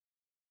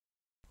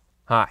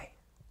Hi,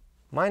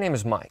 my name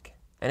is Mike,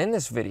 and in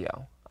this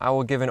video, I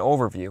will give an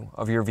overview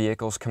of your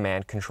vehicle's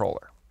command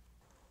controller.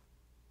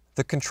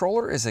 The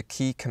controller is a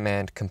key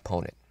command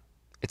component.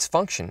 Its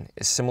function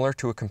is similar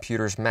to a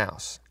computer's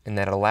mouse in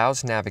that it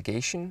allows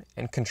navigation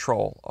and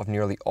control of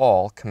nearly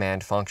all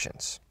command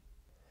functions.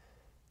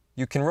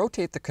 You can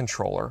rotate the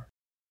controller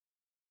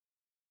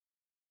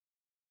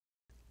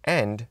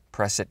and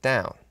press it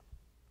down.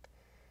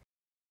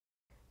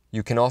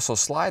 You can also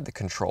slide the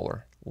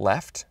controller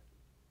left,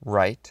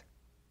 right,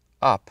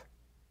 up,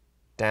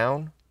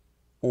 down,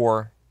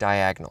 or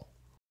diagonal.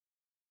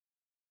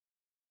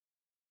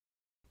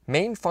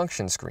 Main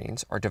function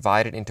screens are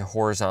divided into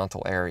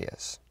horizontal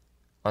areas.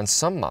 On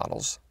some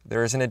models,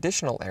 there is an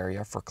additional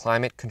area for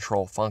climate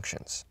control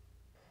functions.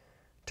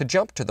 To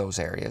jump to those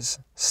areas,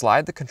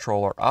 slide the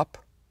controller up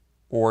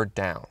or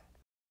down.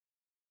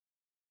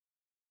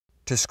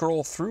 To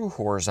scroll through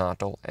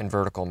horizontal and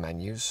vertical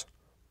menus,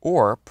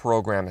 or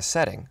program a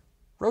setting,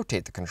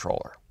 rotate the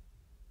controller.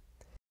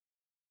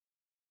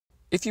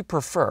 If you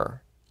prefer,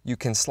 you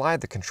can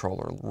slide the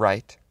controller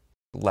right,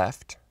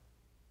 left,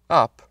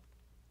 up,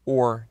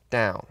 or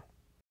down.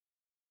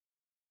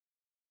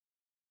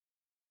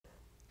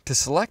 To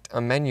select a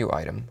menu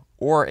item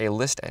or a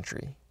list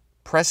entry,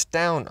 press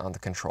down on the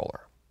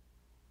controller.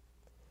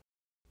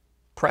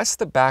 Press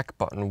the back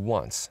button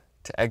once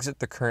to exit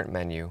the current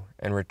menu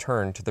and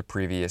return to the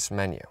previous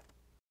menu.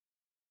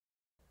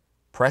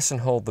 Press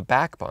and hold the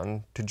back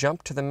button to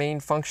jump to the main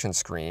function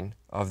screen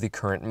of the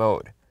current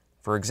mode,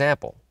 for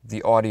example,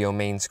 the audio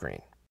main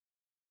screen.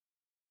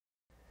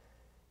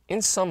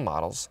 In some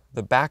models,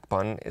 the back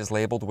button is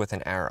labeled with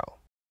an arrow.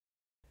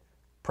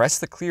 Press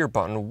the clear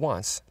button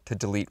once to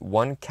delete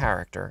one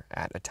character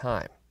at a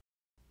time.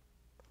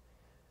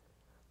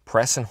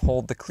 Press and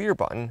hold the clear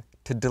button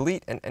to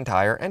delete an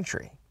entire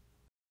entry.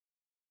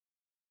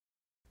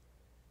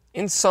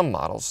 In some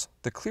models,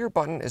 the clear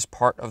button is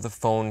part of the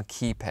phone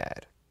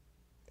keypad.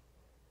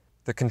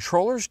 The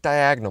controller's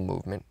diagonal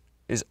movement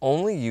is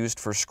only used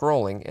for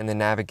scrolling in the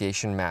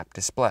navigation map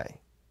display.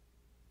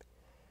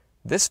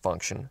 This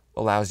function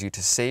allows you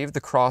to save the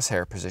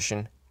crosshair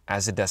position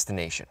as a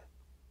destination.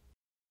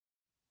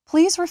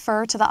 Please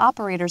refer to the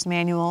operator's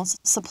manuals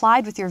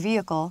supplied with your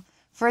vehicle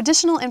for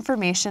additional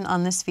information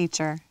on this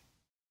feature.